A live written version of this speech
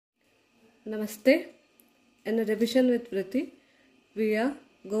Namaste. In a revision with Priti, we are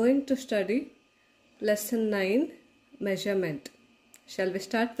going to study lesson 9 measurement. Shall we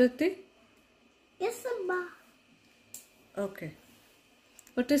start, Priti? Yes, Abba. Okay.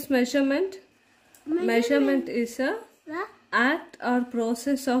 What is measurement? Measurement is a act or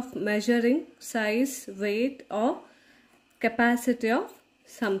process of measuring size, weight or capacity of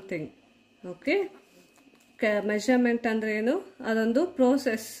something. Okay. Measurement ಅಂದರೆ ಏನು? ಅದೊಂದು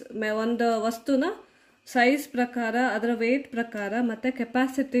process. ಒಂದು ವಸ್ತುನ size ಪ್ರಕಾರ, ಅದರ wait ಪ್ರಕಾರ ಮತ್ತು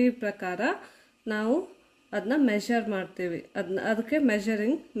capacity ಪ್ರಕಾರ ನಾವು ಅದನ್ನ ಮೆಷರ್ ಮಾಡ್ತೀವಿ. ಅದಕ್ಕೆ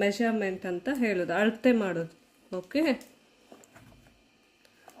ಮೆಷರ್ಮೆಂಟ್ ಅಂತ ಹೇಳೋದು, ಅಳತೆ ಮಾಡೋದು. Okay.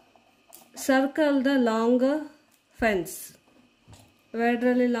 Circle the longer fence.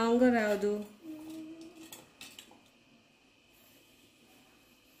 ಇವೆರಡರಲ್ಲಿ longer ಯಾವುದು?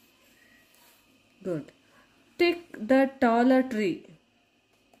 Good. Tick the taller tree.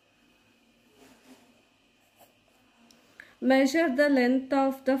 Measure the length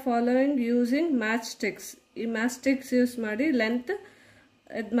of the following using matchsticks. ಈ matchsticks ಯೂಸ್ ಮಾಡಿ ಲೆಂತ್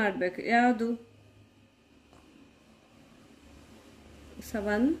ಇದು ಮಾಡಬೇಕು. ಯಾವುದು?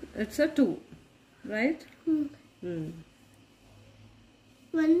 7. It's a 2, right?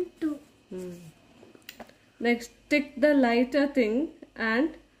 1, 2. Next, tick the lighter thing and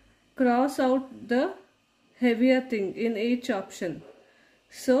cross out the heavier thing in each option.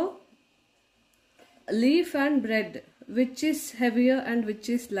 So, leaf and bread, which is heavier and which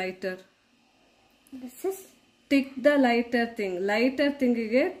is lighter? This is Tick the lighter thing. Lighter thing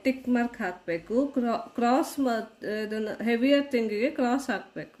ಗೆ tick mark ಹಾಕಬೇಕು. Cross heavier thing ಗೆ cross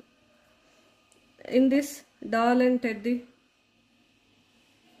ಹಾಕಬೇಕು. In this, doll and teddy.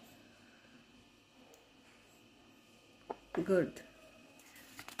 Good.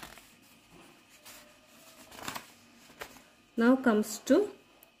 Now comes to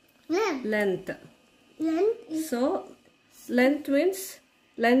length. So, length means,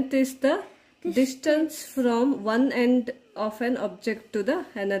 length is the distance from one end of an object to the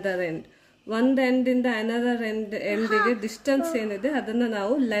another end. One end in the another end ಗೆ distance ಏನಿದೆ ಅದನ್ನ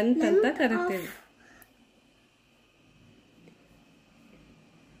ನಾವು length ಅಂತ ಕರಿತೀವಿ.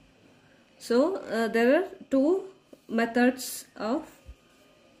 So, there are two methods of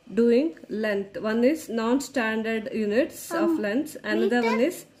doing length. One is non-standard units of length. Another one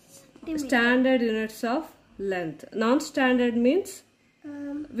is standard units of length. Non-standard means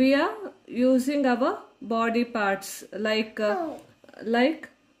we are using our body parts like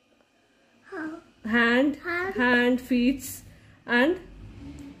hand, feet, and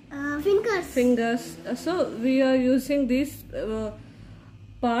fingers. So we are using these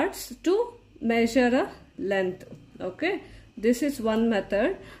parts to measure a length. Okay. This is one method,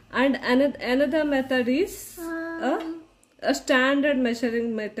 and another method is a standard measuring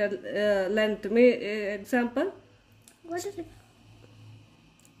method length. Example, what is it?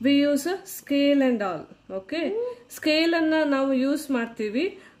 We use a scale and all. Okay, scale ಅನ್ನ ನಾವು use ಮಾಡ್ತೀವಿ,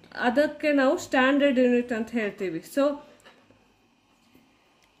 ಅದಕ್ಕೆ ನಾವು standard unit ಅಂತ ಹೇಳ್ತೀವಿ. So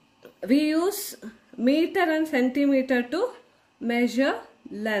we use meter and centimeter to measure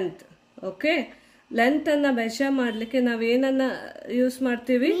length. Okay. Length ಅನ್ನ measure ಮಾಡಲಿಕ್ಕೆ ನಾವೇನನ್ನ use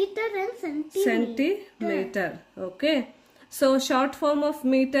ಮಾಡ್ತೀವಿ? Meter and centimetre. Okay. So short form of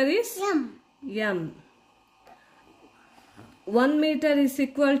metre is m. 1 meter is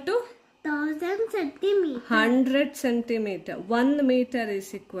equal to 1000 centimeter. 100 centimeter. 1 meter is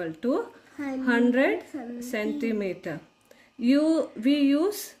equal to 100 centimeter. We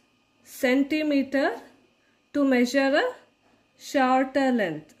use centimeter to measure a shorter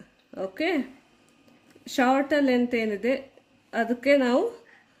length. Okay. Shorter length ಏನಿದೆ ಅದಕ್ಕೆ ನಾವು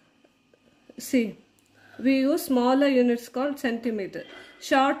we use smaller units called centimetre.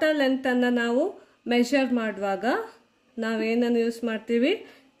 Shorter ಲೆಂತನ್ನು ನಾವು measure ಮಾಡುವಾಗ ನಾವೇನನ್ನು use ಮಾಡ್ತೀವಿ?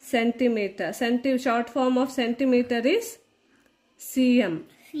 Centimetre. Short form of centimetre is cm.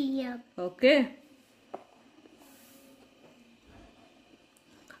 Okay.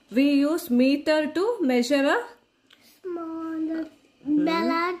 We use metre to measure a Smaller,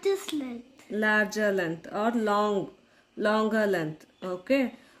 largest length. larger length or longer length. Okay.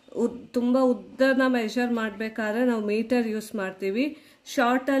 ತುಂಬ ಉದ್ದನ measure ಮಾಡಬೇಕಾದ್ರೆ ನಾವು metre use ಮಾಡ್ತೀವಿ.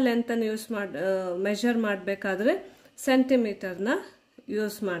 Shorter ಲೆಂತನ್ನು measure ಮಾಡಬೇಕಾದ್ರೆ ಸೆಂಟಿಮೀಟರ್ನ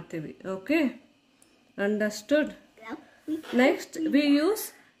use ಮಾಡ್ತೀವಿ. Okay. Understood? Next, we use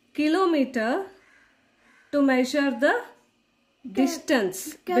kilometre to measure the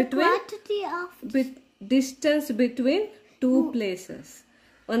distance between two places.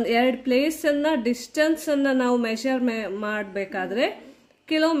 ಎರಡು ಪ್ಲೇಸನ್ನ ಡಿಸ್ಟೆನ್ಸನ್ನು ನಾವು measure ಮಾಡಬೇಕಾದ್ರೆ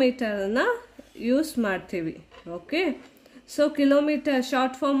ಕಿಲೋಮೀಟರನ್ನು use ಮಾಡ್ತೀವಿ. Okay. So kilometer,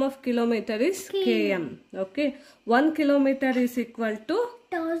 short form of kilometer is km. Okay, 1 kilometer is equal to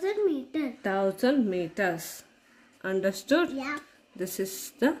 1000 meters. 1000 meters. Understood? Yeah. This is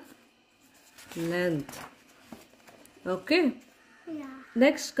the length. Okay. Yeah.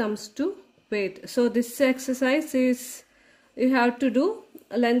 Next comes to weight. So this exercise is, you have to do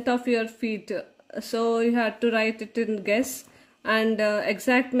length of your feet. So you have to write it in guess, and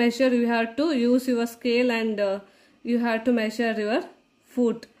exact measure you have to use your scale, and you have to measure your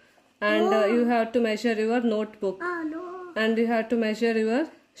foot, and you have to measure your notebook, Oh no. and you have to measure your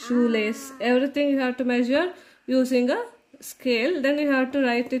shoelace. Everything you have to measure using a scale. Then you have to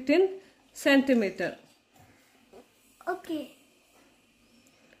write it in centimeter. Okay.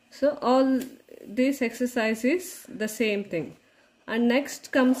 So all these exercise is the same thing. And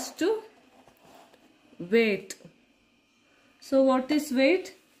next comes to weight. So what is weight?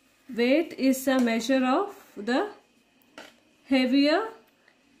 Weight is a measure of the heavier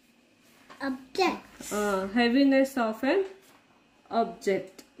Objects. heaviness of an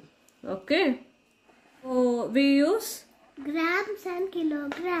object. Okay. So we use Grams and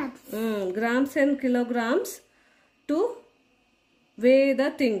kilograms. grams and kilograms to weigh the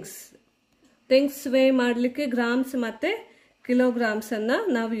things. Things weigh ಮಾಡಲಿಕ್ಕೆ grams ಮತ್ತೆ kilograms ಅನ್ನ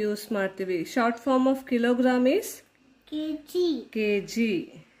ನಾವು use ಮಾಡ್ತೀವಿ. Short form of kilogram is kg. kg.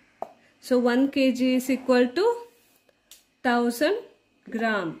 So 1 kg is equal to 1000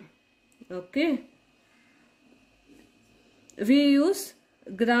 gram. Okay. We use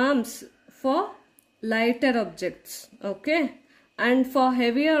grams for lighter objects. Okay. And for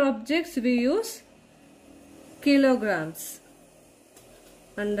heavier objects we use kilograms.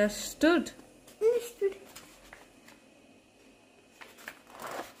 Understood? Understood.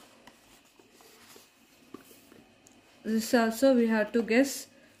 This also we have to guess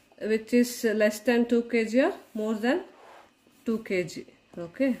which is less than 2 kg or more than 2 kg.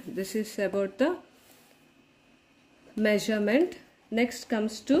 Okay, this is about the measurement. Next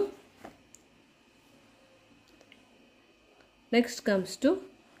comes to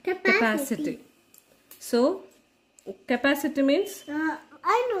capacity. So capacity means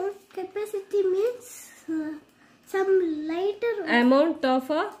I know. Capacity means some lighter. amount of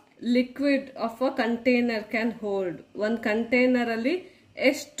a liquid of a container can hold. ಒಂದು container ಅಲ್ಲಿ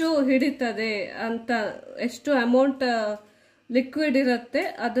ಎಷ್ಟು ಹಿಡಿತದೆ ಅಂತ, ಎಷ್ಟು amount liquid ಇರುತ್ತೆ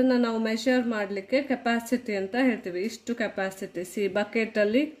ಅದನ್ನ ನಾವು measure ಮಾಡಲಿಕ್ಕೆ capacity ಅಂತ ಹೇಳ್ತೀವಿ. ಇಷ್ಟು ಕೆಪಾಸಿಟಿ. ಸಿ ಬಕೆಟ್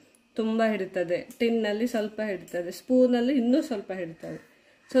ಅಲ್ಲಿ ತುಂಬಾ ಹಿಡಿತದೆ, ಟಿನ್ ಅಲ್ಲಿ ಸ್ವಲ್ಪ ಹಿಡಿತದೆ, ಸ್ಪೂನ್ ಅಲ್ಲಿ ಇನ್ನೂ ಸ್ವಲ್ಪ ಹಿಡಿತದೆ.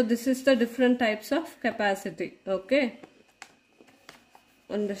 So this is the different types of capacity. Okay,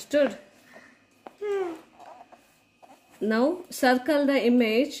 understood? Now circle the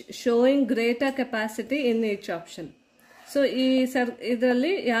image showing greater capacity in each option. So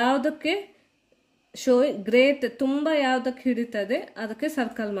ಇದರಲ್ಲಿ ಯಾವುದಕ್ಕೆ showing great ತುಂಬಾ ಯಾವುದಕ್ಕೆ ಹಿಡಿತದೆ ಅದಕ್ಕೆ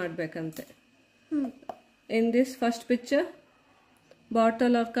circle ಮಾಡಬೇಕಂತೆ. In this first picture,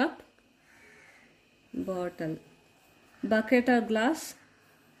 bottle or cup? Bottle. Bucket or glass?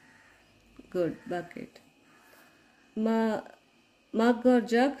 Good, bucket. Mug or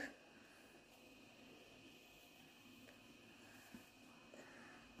jug?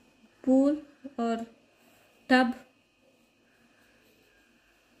 Pool or tub?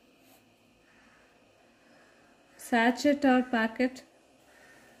 Sachet or packet?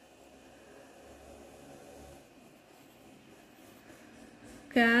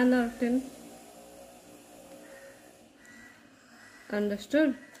 Can or tin?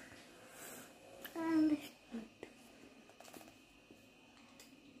 Understood? Understood.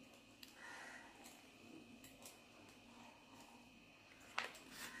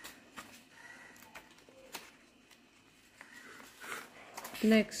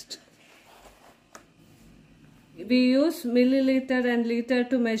 Next, we use milliliter and liter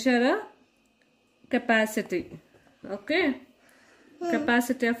to measure a capacity. Okay,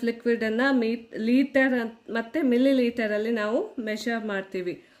 capacity of liquid ಅನ್ನ litre ಮತ್ತೆ millilitre ಅಲ್ಲಿ ನಾವು measure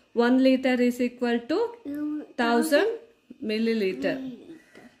ಮಾಡ್ತೀವಿ. 1 liter is equal to 1000 milliliter.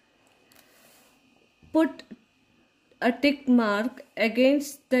 Put a tick mark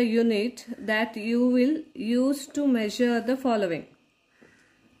against the unit that you will use to measure the following.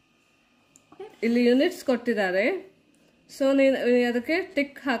 ಇಲ್ಲಿ units ಕೊಟ್ಟಿದ್ದಾರೆ, so ನೀನು ಅದಕ್ಕೆ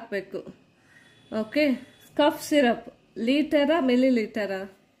tick ಹಾಕಬೇಕು. Okay, cough syrup ಲೀಟರಾ ಮಿಲಿಲೀಟರಾ?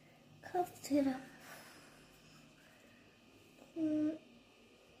 Cough syrup.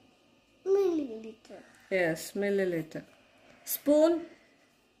 Milliliter. S, millilitre. Spoon?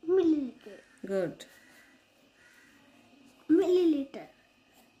 Milliliter. Good. Milliliter.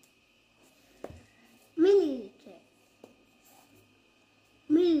 Milliliter.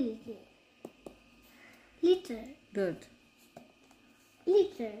 Milliliter. Liter. Good.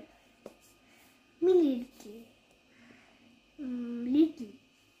 Milliliter. Little.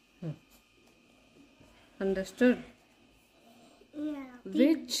 Understood? Yeah.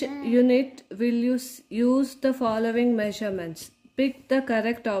 Which unit will you use the following measurements? Pick the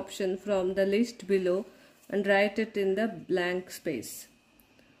correct option from the list below and write it in the blank space.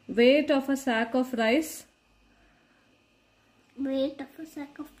 Weight of a sack of rice. Weight of a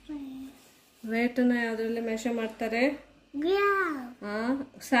sack of rice. Weight na yaudರಲ್ಲಿ measure ಮಾಡ್ತಾರೆ? Gram.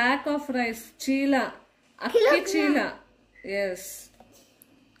 Sack of rice. ಚೀಲ. ಅಕ್ಕಿ ಚೀಲ. Yes.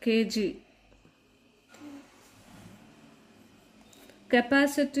 kg.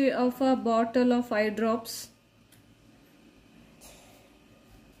 Capacity of a bottle of eye drops.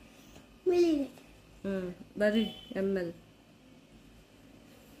 Milliliter. Bari ml.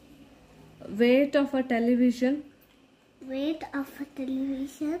 Weight of a television. Weight of a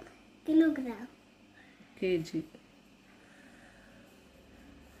television. Kilogram. kg.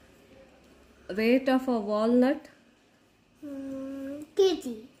 Weight of a walnut. kg.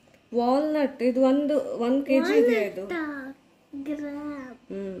 Walnut ಇದು ಒಂದು kg ಇದೆ ಇದು.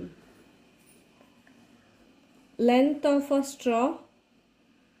 Gram. Length of a straw.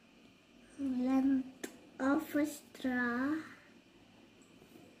 Length of a straw.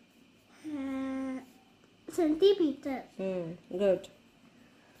 Centimeter. Good.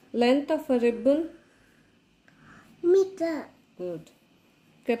 Length of a ribbon. Meter. Good.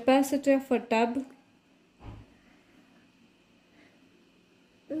 Capacity of a tub.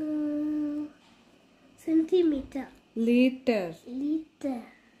 Centimeter. Liter. Liter.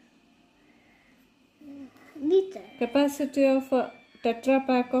 Liter. Capacity of a Tetra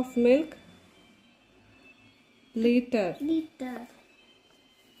pack of milk. Liter. Liter.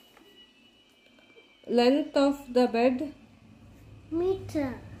 Length of the bed.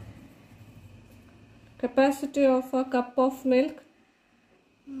 Meter. Capacity of a cup of milk.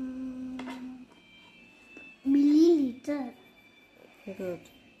 Milliliter. Good.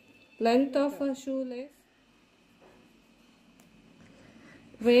 Length of a shoelace.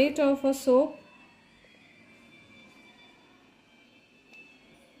 Weight of a soap.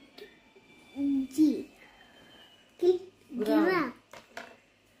 G. Gram.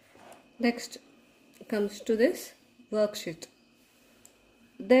 Next comes to this worksheet.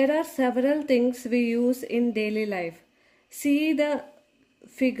 There are several things we use in daily life. See the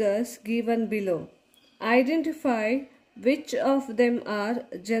figures given below. Identify which of them are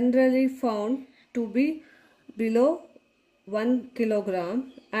generally found to be below 1 kilogram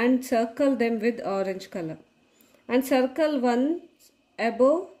and circle them with orange color. And circle one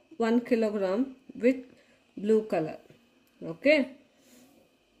above 1 kilogram with blue color. Okay.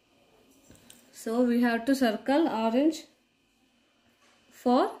 So we have to circle orange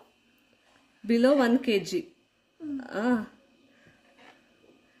for below 1 kg.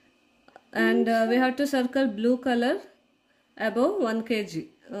 And we have to circle blue color above 1 kg.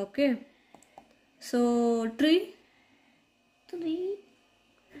 Okay. So tree.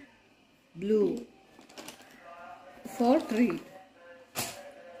 Blue for tree.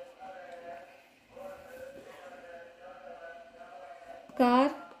 Car.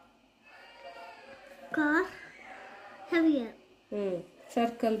 Heavier.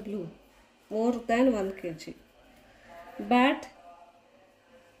 Circle blue. More than 1 kg. Bat.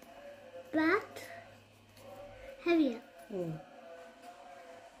 Heavier.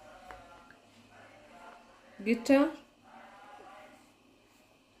 Guitar.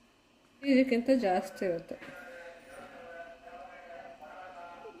 ಇದಕ್ಕಿಂತ ಜಾಸ್ತಿ ಇರುತ್ತೆ.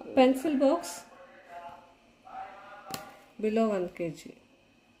 Pencil box. Below 1 kg.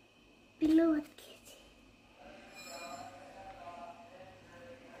 Below 1 kg.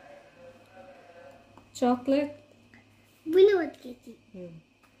 Chocolate. Below 1 kg.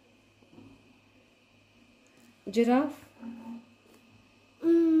 Giraffe.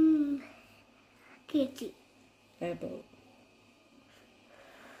 Kg. Above.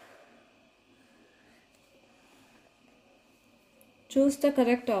 Choose the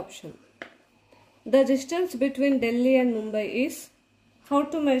correct option. The distance between Delhi and Mumbai is, how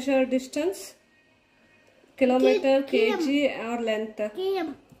to measure distance? Kilometer, kg or length? Km.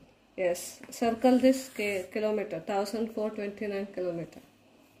 Yes, circle this kilometer, 1429 kilometer.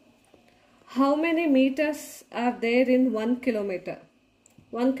 How many meters are there in 1 kilometer?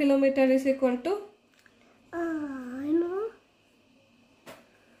 1 kilometer is equal to? I know.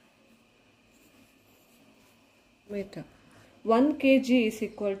 Meter. 1 kg is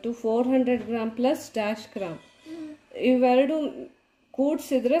equal to 400 gram plus dash gram. ಇವೆರಡು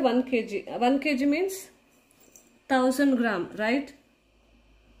ಕೂಡಿಸಿದ್ರೆ 1 kg. 1 kg means 1000 gram, right?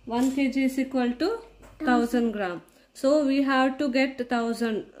 1 kg is equal to 1000 gram. So we have to get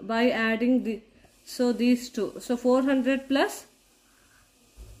 1000 by adding So these two. So 400 plus,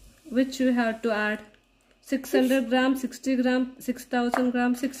 which we have to add? 600 gram, 60 gram, 6000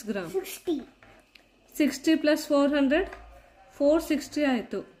 gram, 6 gram. 60. 60 plus 400, 460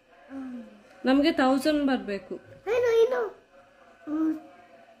 ಆಯಿತು. ನಮಗೆ 1000 ಬರಬೇಕು. I know.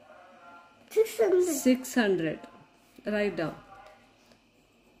 600. 600. Write down.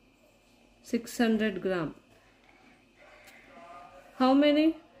 600 gram. How many?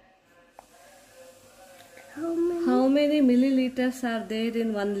 How many milliliters are there in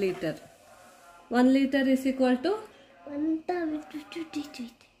 1 liter? 1 liter is equal to?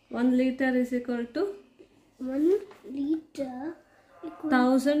 1 liter is equal to? 1 liter equal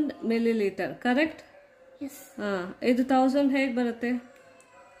 1000 milliliter. Correct? Yes. ಇದು 1000 ಹೇಗೆ ಬರುತ್ತೆ?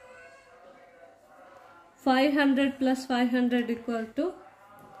 500 plus 500 equal to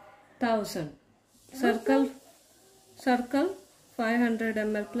 1000. Circle 500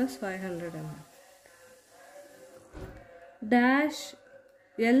 ml plus 500 ml. Dash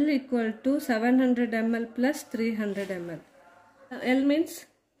L equal to 700 ml plus 300 ml. L means?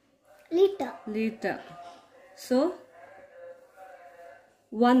 Liter. So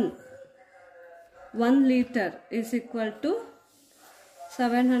 1 liter is equal to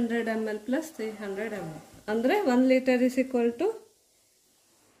 700 ml plus 300 ml. Andre 1 liter is equal to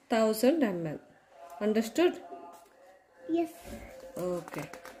 1000 ml. Understood? Yes. Okay.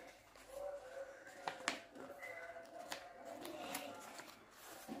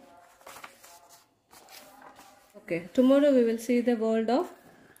 Okay. Tomorrow we will see the world of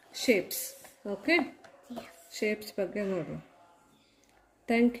shapes. Okay? Yes. Shapes ಬಗ್ಗೆ ನೋಡು.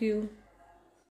 Thank you.